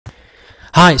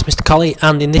Hi, it's Mr. Colley,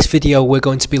 and in this video we're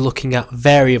going to be looking at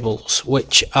variables,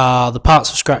 which are the parts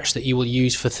of Scratch that you will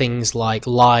use for things like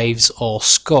lives or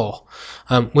score.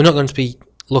 We're not going to be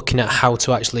looking at how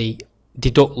to actually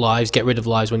deduct lives, get rid of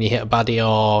lives when you hit a baddie,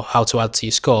 or how to add to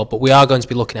your score, but we are going to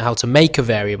be looking at how to make a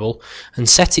variable and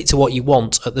set it to what you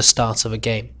want at the start of a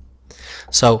game.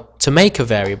 So to make a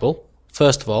variable,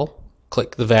 first of all,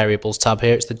 click the Variables tab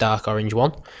here, it's the dark orange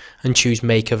one, and choose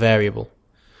Make a Variable.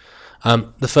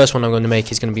 The first one I'm going to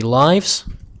make is going to be lives,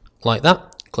 like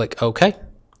that. Click OK,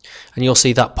 and you'll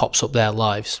see that pops up there,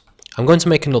 lives. I'm going to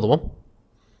make another one,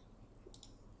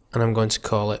 and I'm going to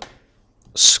call it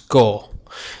score.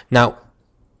 Now,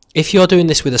 if you're doing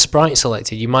this with a sprite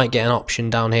selected, you might get an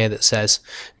option down here that says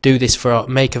do this for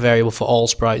make a variable for all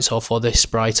sprites or for this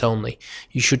sprite only.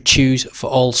 You should choose for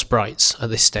all sprites at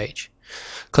this stage.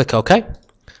 Click OK.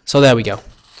 So there we go.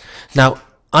 Now,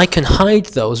 I can hide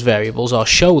those variables or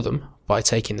show them by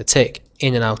taking the tick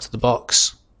in and out of the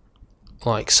box,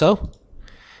 like so.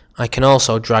 I can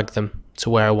also drag them to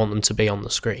where I want them to be on the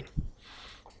screen.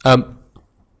 But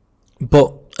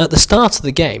at the start of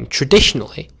the game,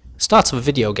 traditionally, start of a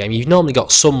video game, you've normally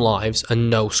got some lives and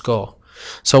no score.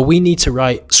 So we need to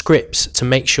write scripts to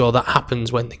make sure that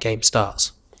happens when the game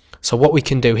starts. So what we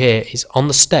can do here is on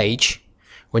the stage,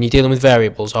 when you're dealing with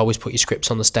variables, always put your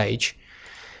scripts on the stage.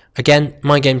 Again,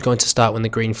 my game's going to start when the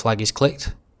green flag is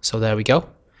clicked, so there we go.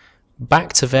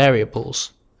 Back to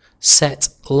variables, set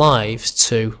lives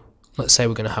to, let's say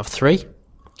we're going to have 3,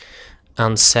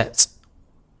 and set,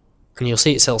 and you'll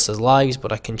see it still says lives,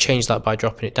 but I can change that by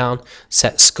dropping it down,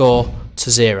 set score to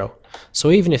 0.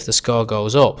 So even if the score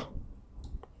goes up,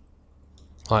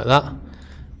 like that,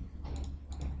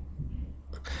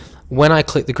 when I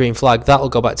click the green flag, that'll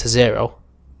go back to 0,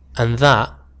 and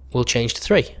that will change to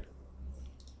 3.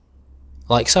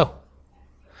 Like so.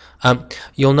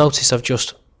 You'll notice I've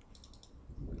just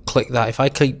clicked that. If I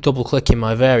double click in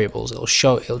my variables, it'll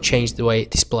change the way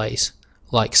it displays,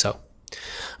 like so.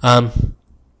 And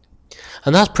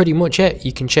that's pretty much it.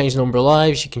 You can change the number of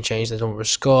lives, you can change the number of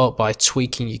score by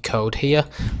tweaking your code here,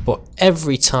 but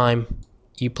every time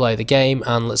you play the game,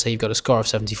 and let's say you've got a score of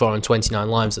 74 and 29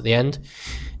 lives at the end,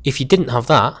 if you didn't have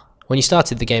that, when you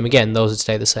started the game again, those would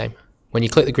stay the same. When you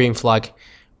click the green flag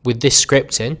with this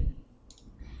script in,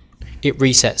 it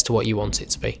resets to what you want it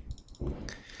to be.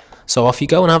 So off you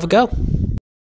go and have a go.